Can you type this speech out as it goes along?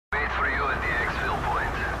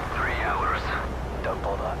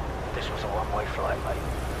one-way flight, mate.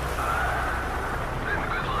 Then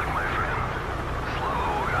good luck, my friend.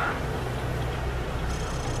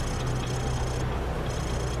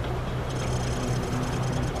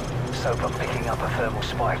 Slow. Soap, I'm picking up a thermal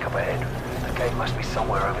spike up ahead. The gate must be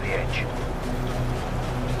somewhere over the edge.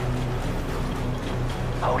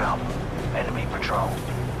 Hold up. Enemy patrol.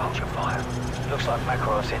 Hold your fire. Looks like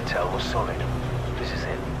Makarov's intel was solid. This is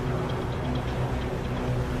it.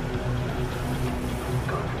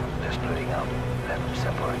 Good. They're splitting up. Let them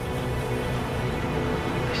separate.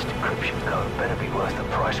 This decryption code better be worth the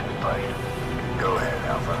price we paid. Go ahead,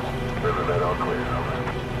 Alpha. Riverbed all clear, over.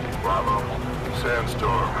 Bravo.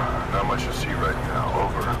 Sandstorm. Not much to see right now,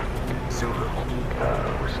 over. Zulu.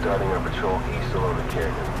 We're starting our patrol east along the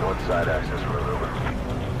canyon. North side access road, over.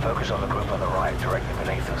 Focus on the group on the right, directly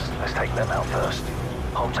beneath us. Let's take them out first.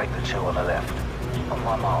 I'll take the two on the left. On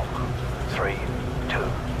my mark. 3, 2,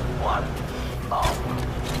 1, mark.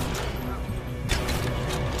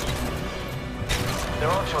 They're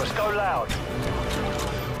onto us. Go loud.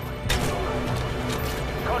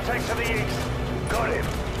 Contact to the east. Got him.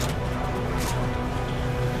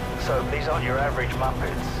 So these aren't your average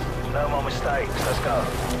Muppets. No more mistakes. Let's go.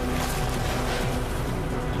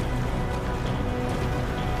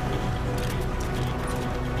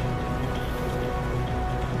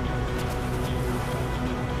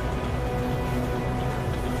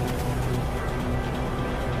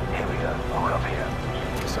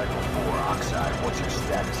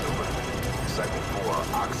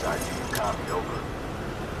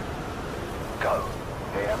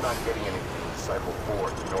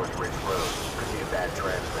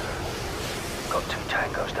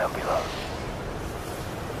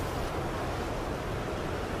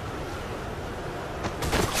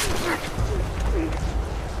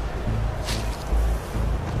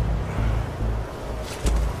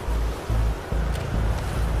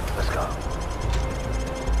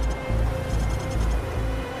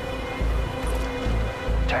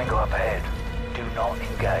 Tango up ahead. Do not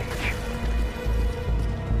engage.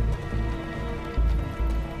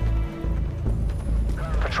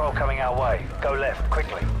 Patrol coming our way. Go left,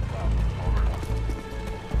 quickly.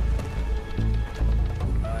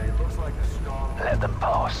 Let them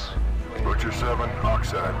pass. Butcher 7,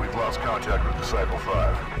 Oxide. We've lost contact with Disciple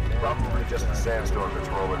 5. Probably just a sandstorm that's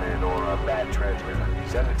rolling in or a bad transmitter.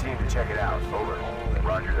 Send a team to check it out. Over.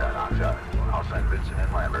 Roger that, Oxide. I'll send Vincent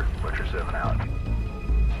and Lambert. Butcher 7 out.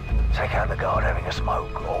 Take out the guard having a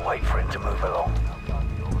smoke, or wait for him to move along.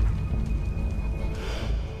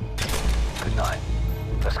 Good night.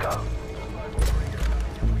 Let's go.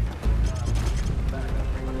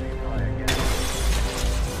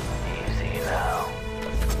 Easy now.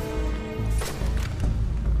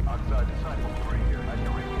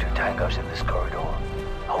 Two tangos in this corridor.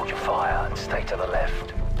 Hold your fire and stay to the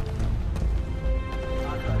left.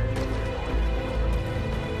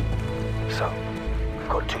 So, we've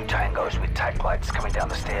got two tangos with tack lights coming down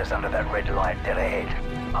the stairs under that red light dead ahead.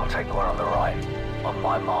 I'll take the one on the right. On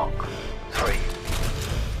my mark. 3.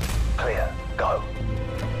 Clear. Go.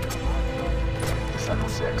 Disciple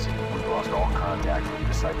 6. We've lost all contact with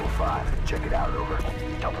Disciple 5. Check it out, over.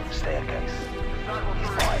 Top of the staircase. He's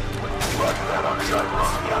fine. Roger that, Oxide. We're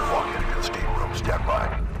on the catwalk heading to the stateroom. Stand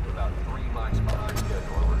by.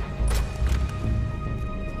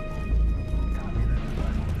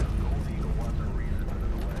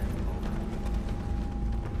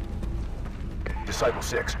 Disciple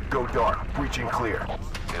 6, go dark. Breaching clear.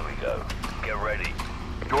 Here we go. Get ready.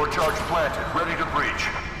 Door charge planted. Ready to breach.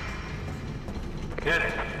 Hit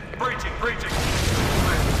it. Breaching.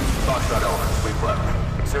 Oxide element, sweep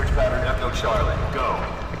left. Search pattern Echo Charlie. Go.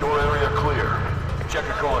 Door area clear. Check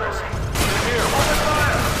the corners. Here, open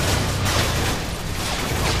fire!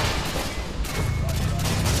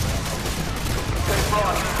 Stay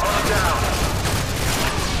front. On down.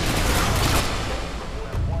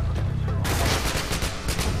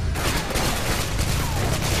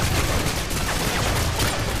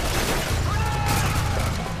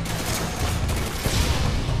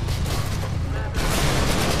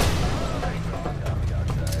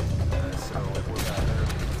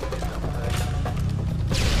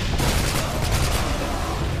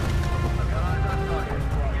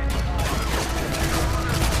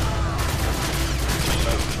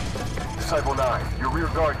 Disciple 9, your rear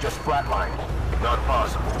guard just flatlined. Not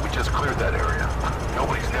possible. We just cleared that area.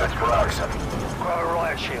 Nobody's next for Oxide. Grow a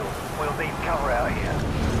riot shield. We'll need cover out here.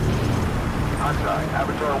 Oxide,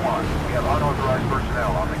 Avatar 1. We have unauthorized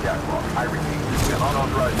personnel on the catwalk. I repeat, we have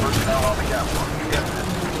unauthorized personnel on the catwalk. You get this?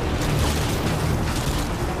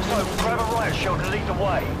 So, grab a riot shield and lead the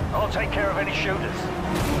way. I'll take care of any shooters.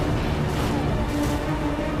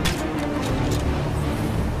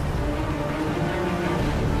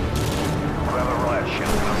 shield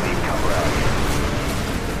and leave cover out.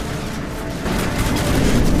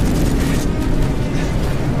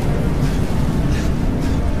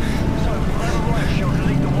 So, grab a riot shield and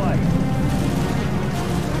lead the way.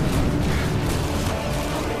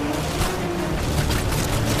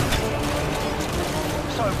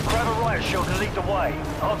 So, grab a riot shield and lead the way.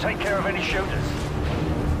 I'll take care of any shooters.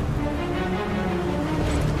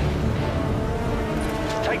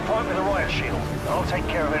 Take point with a riot shield. I'll take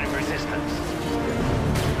care of any resistance.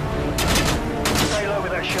 Stay low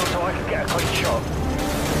with that shield so I can get a clean shot.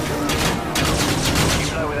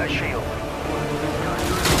 Keep low with that shield.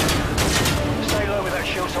 Stay low with that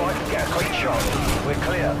shield so I can get a clean shot. We're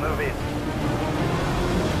clear. Move in.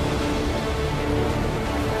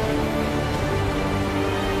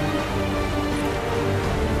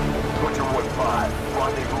 Butcher 1-5.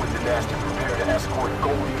 Rendezvous with the Nasty. Prepare to escort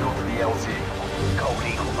Gold Eagle to the LZ. Gold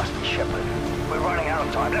Eagle must be Shepard. We're running out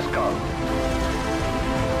of time. Let's go.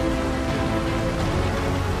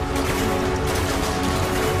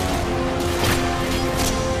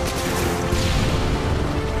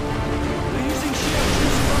 We're using shields to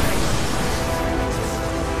spray.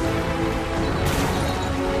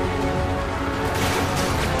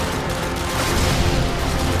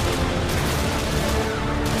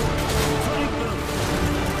 Sonic boom.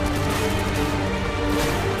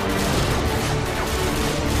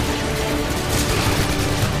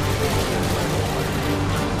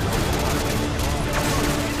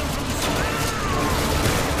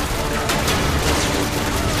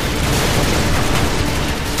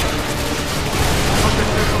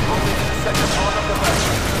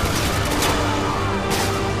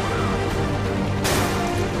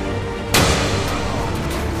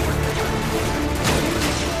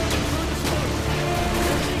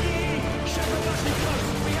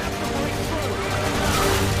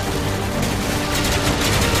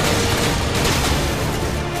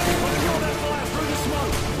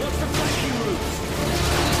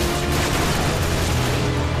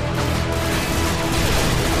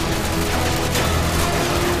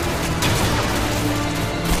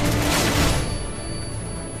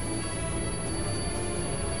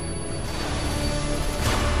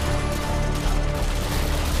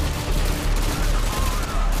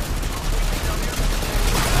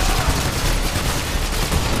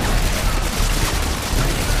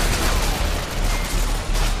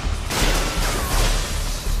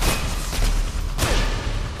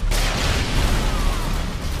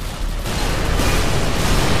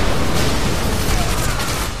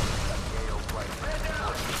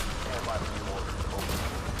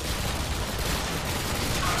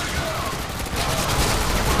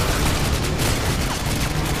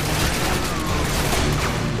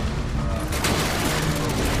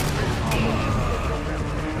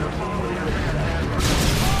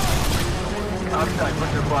 Outside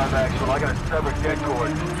Butcher 5 actual. I got a severed dead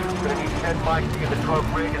cord. Gonna need 10 mics to get the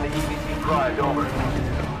trunk rig and the EVC drive over.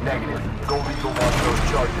 Negative. Gold Eagle wants those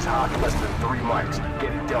charges hot in less than 3 mics.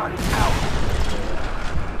 Get it done. Out.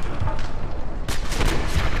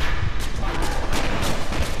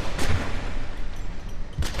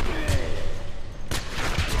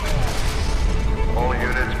 All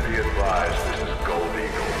units be advised, this is Gold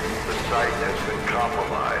Eagle. The site has been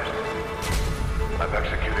compromised. I'm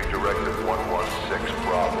executing Directive 116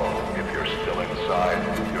 Bravo. If you're still inside,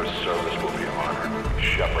 your service will be honored.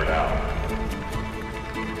 Shepard out.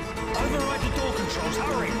 Override the door controls,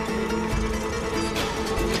 hurry!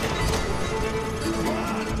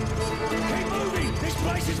 Run! Keep moving! This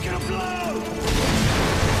place is gonna blow!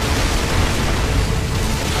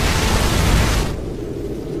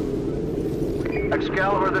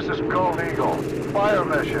 Excalibur, this is Gold Eagle. Fire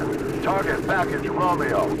mission. Target package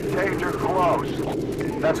Romeo. Danger close.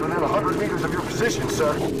 That's within 100 meters of your position,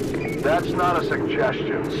 sir. That's not a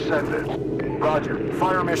suggestion. Send it. Roger.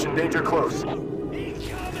 Fire mission, danger close.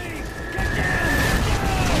 Incoming! Get down!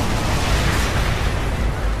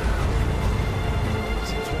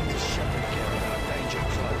 Since when does Shepard care about danger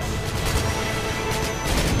close?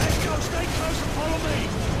 Let's go! Stay close and follow me!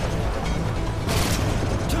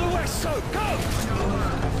 To the west, so go!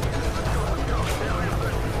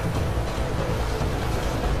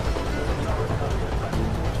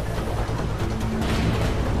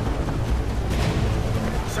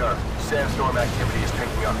 Sir, sandstorm activity is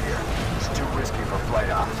picking up here. It's too risky for flight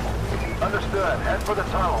ops. Understood. Head for the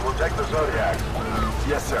tunnel. We'll take the Zodiacs.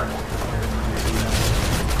 Yes, sir.